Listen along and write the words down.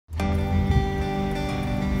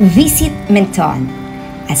Visit Menton,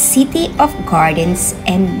 a city of gardens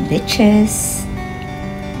and beaches.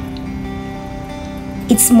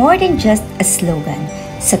 It's more than just a slogan.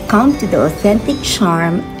 Succumb to the authentic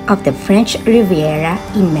charm of the French Riviera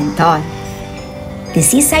in Menton. The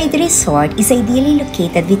seaside resort is ideally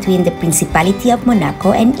located between the Principality of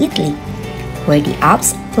Monaco and Italy, where the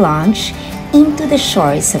Alps plunge into the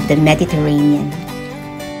shores of the Mediterranean.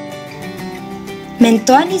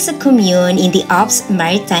 Menton is a commune in the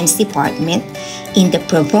Alpes-Maritimes department in the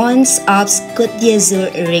Provence-Alpes-Côte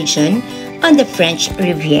d'Azur region on the French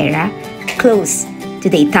Riviera, close to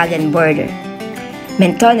the Italian border.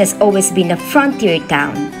 Menton has always been a frontier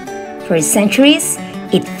town. For centuries,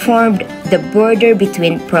 it formed the border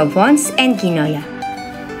between Provence and Guiana.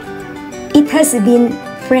 It has been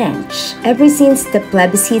French ever since the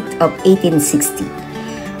plebiscite of 1860,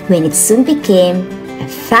 when it soon became a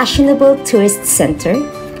fashionable tourist center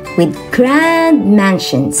with grand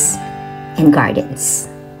mansions and gardens.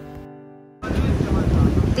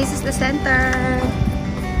 This is the center.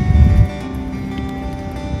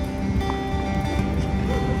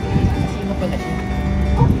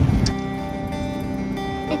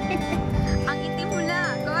 Ang itim mo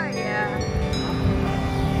na, Gloria.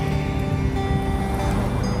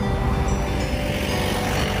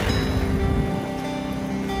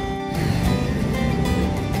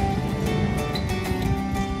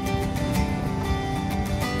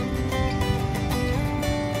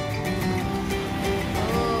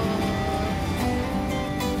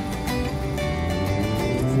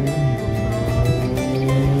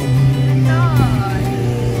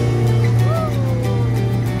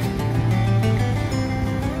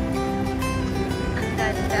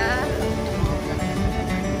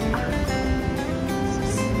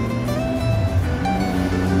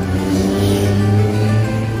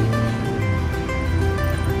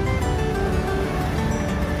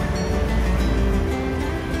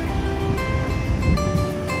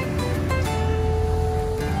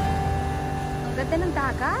 Ganda ng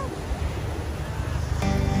dagat.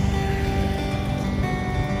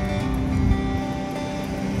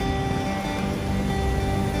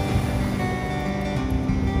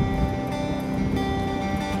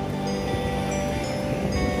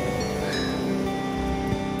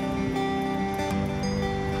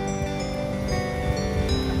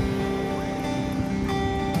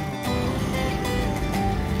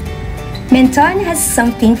 Menton has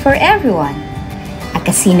something for everyone. A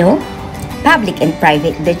casino, public and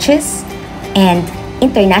private beaches, and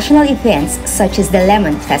international events such as the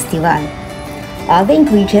Lemon Festival. All the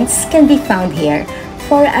ingredients can be found here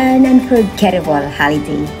for an unforgettable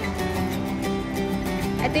holiday.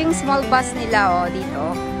 Ito yung small bus nila, oh, dito.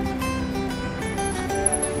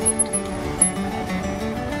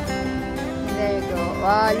 There you go.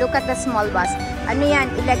 Wow, look at the small bus. Ano yan?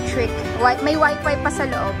 Electric. May wifi pa sa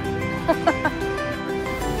loob.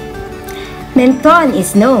 Menton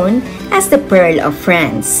is known as the Pearl of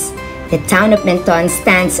France. The town of Menton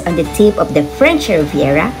stands on the tip of the French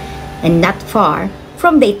Riviera and not far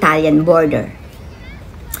from the Italian border.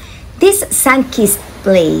 This sun-kissed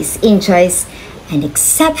place enjoys an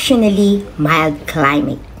exceptionally mild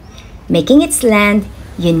climate, making its land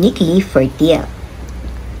uniquely fertile.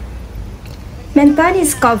 Menton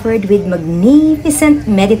is covered with magnificent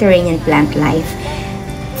Mediterranean plant life,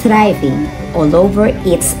 thriving all over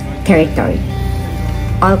its territory.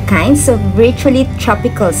 All kinds of virtually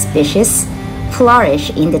tropical species flourish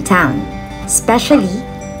in the town, especially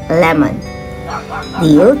lemon,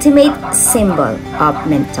 the ultimate symbol of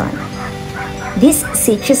Menton. This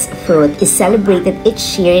citrus fruit is celebrated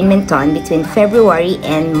each year in Menton between February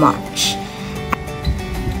and March.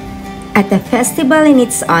 At a festival in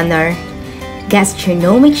its honor,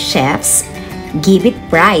 gastronomic chefs give it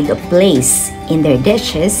pride of place in their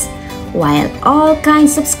dishes, while all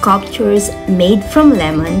kinds of sculptures made from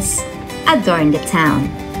lemons adorn the town.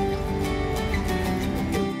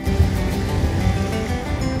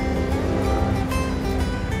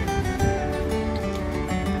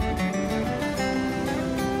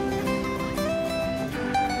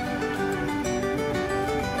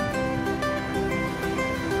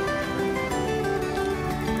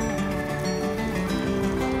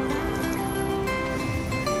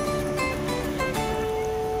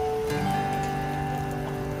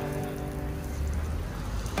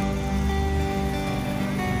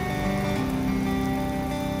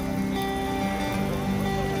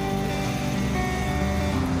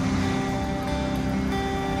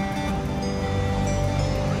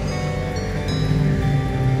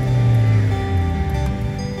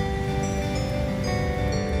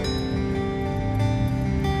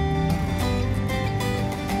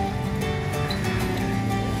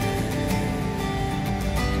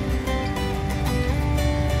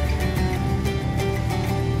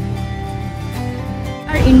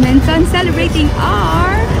 in Menton celebrating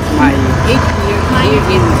our My 8th year here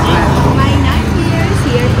in France. my 9 years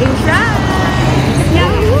here in France.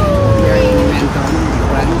 Yahoo! Here in Menton,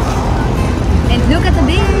 France. And look at the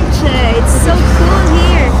beach. It's so cool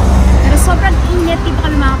here. Pero sobrang init, di pa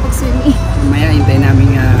kami makapag-swimming. Mamaya hintayin namin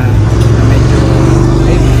medyo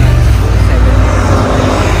 7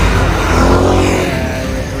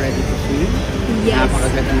 ready to swim. Yes.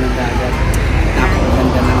 Napakaganda ng dagat.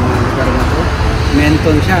 Napakaganda ng lugar na to.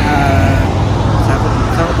 Menton siya.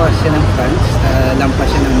 Sakop siya ng France. Lampas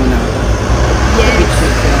siya ng Monaco. Yes. Beach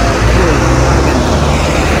is cool. Napakaganda.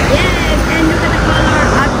 Yes, and look at the color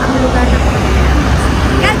at ang lugar na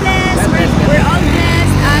God bless! We're all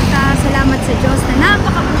blessed at salamat sa Diyos na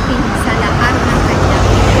napakabuti sa lahat ng kanyang.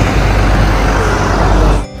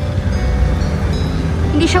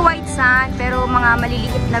 Hindi siya white sand, pero mga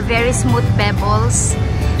maliliit na very smooth pebbles.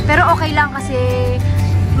 Pero okay lang kasi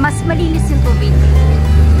mas malinis yung tubig.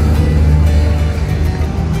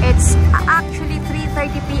 It's actually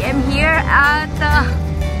 3:30 PM here at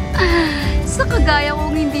sa kagaya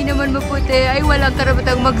kong hindi naman maputi ay walang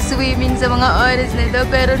karapatang mag-swimming sa mga oras na ito,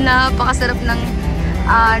 pero napakasarap ng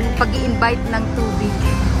pag-i-invite ng tubig.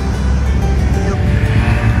 Look.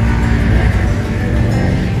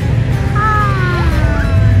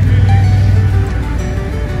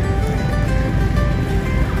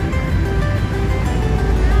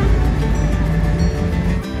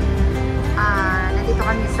 Nandito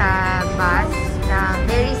kami sa bus na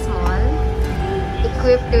very small,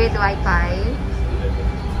 equipped with Wi-Fi.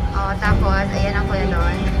 Oh, tapos, ayan ang kuya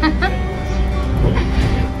doon.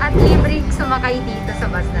 At libre sumakay dito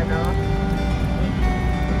sa bus na to.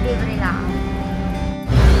 Libre lang.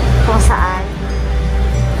 Kung saan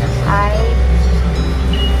ay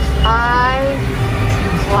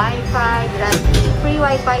Wi-Fi, free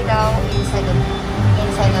Wi-Fi daw inside the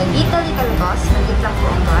little bus. Nandito lang po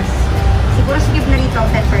ang bus. Siguro skip na rito ang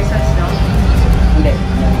 10 persons, no? Hindi.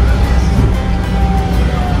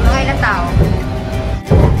 Mga ilang tao?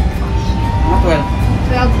 Mga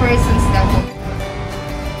 12 persons daw.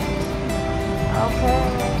 Okay.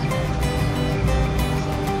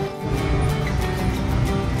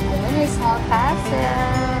 Ayun, may small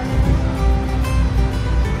castle.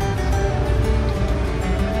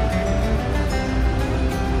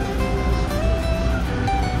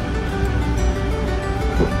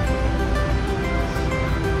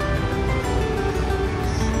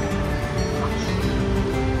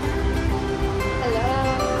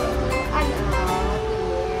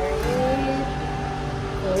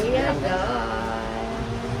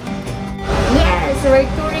 Yes, we're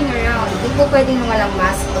touring around. Hindi po pwedeng walang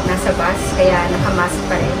mask pag nasa bus, kaya naka-mask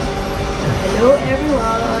pa rin. Hello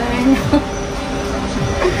everyone!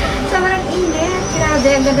 Sobrang init. Grabe,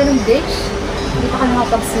 ang ganda ng beach. Hindi pa kami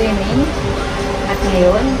makapag-swimming. At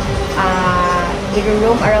ngayon,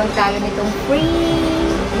 i-roam around tayo nitong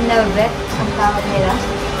free navet ang tawag nila.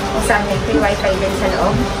 Kung saan may free wifi din sa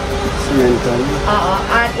loob. Sa Menton. Oo,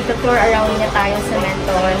 at ito-tour around niya tayo sa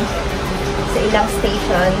Menton sa ilang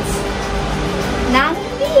stations nang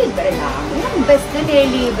libre lang. Ang best na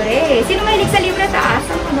libre. Sino mahilig sa libre?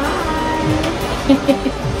 Taasan mo na.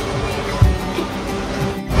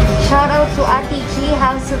 Shoutout to Ate G,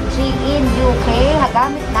 House of G in UK.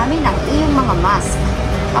 Hagamit namin ang iyong mga mask.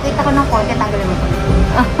 Pakita ko ng konti, tanggalin mo ko.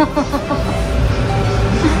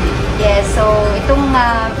 Yes, so itong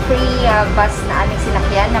free bus na aming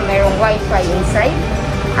sinakyan na mayroong wifi inside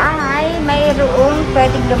ay mayroong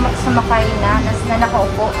pwedeng sumakay na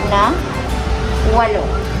nakaupo na 8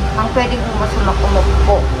 ang pwedeng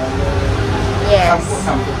umupo. Yes.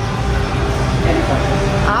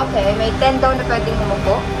 Okay, may 10 daw na pwedeng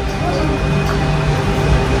umupo.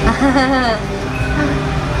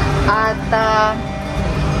 At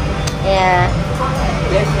yeah.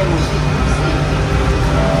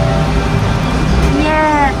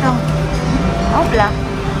 Yeah, ito. Opla.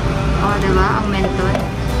 O, diba? Ang Menton.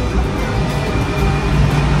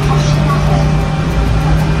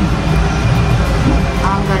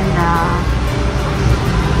 Ang ganda.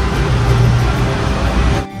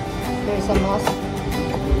 There's a mosque.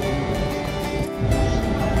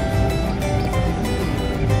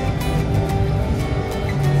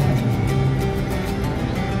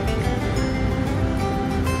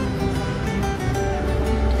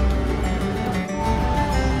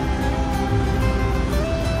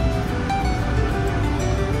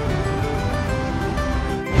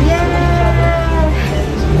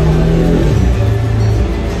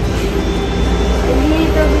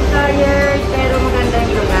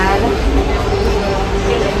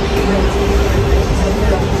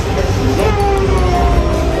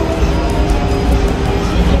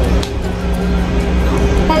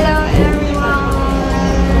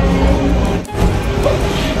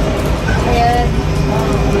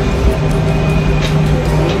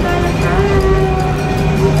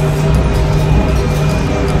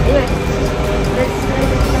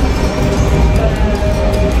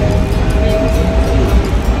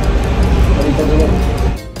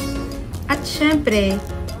 At syempre,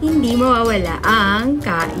 hindi mawawala ang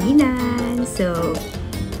kainan. So,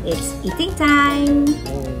 it's eating time.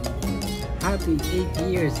 Oh, happy 8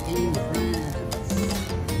 years in France.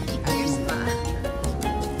 8 years pa.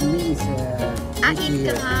 Means 8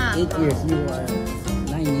 years. 8 years. You are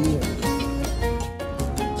 9 years.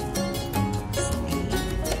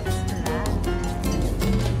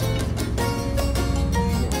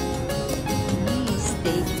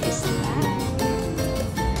 Steak is life.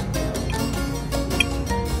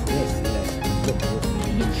 Yes, yes.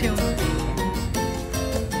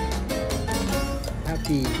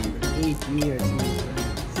 Happy 8 years in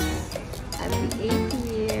France. Happy 8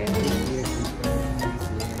 years. 8 years in France.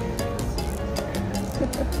 Yes.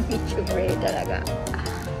 Medyo rare talaga.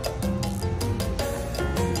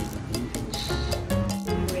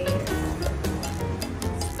 Rare.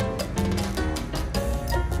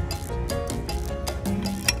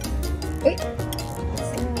 Uy!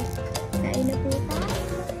 So, kain na po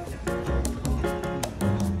tayo.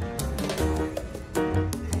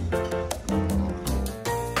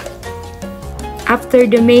 After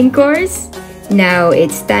the main course, now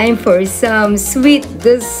it's time for some sweet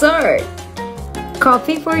dessert.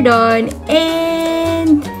 Coffee for Dawn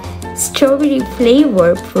and strawberry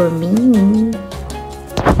flavor for me.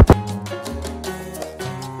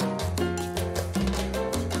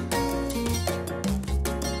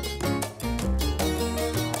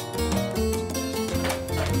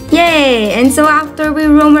 Yay! And so after we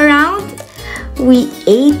roam around, we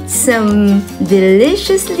ate some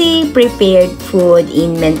deliciously prepared food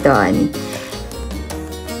in Menton.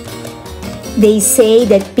 They say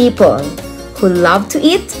that people who love to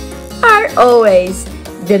eat are always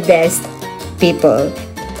the best people.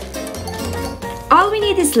 All we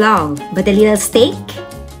need is love, but a little steak,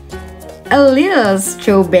 a little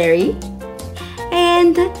strawberry,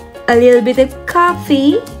 and a little bit of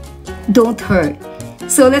coffee don't hurt.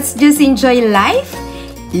 So let's just enjoy life,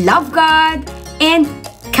 love God, and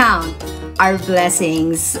count our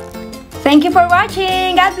blessings. Thank you for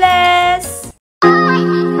watching. God bless.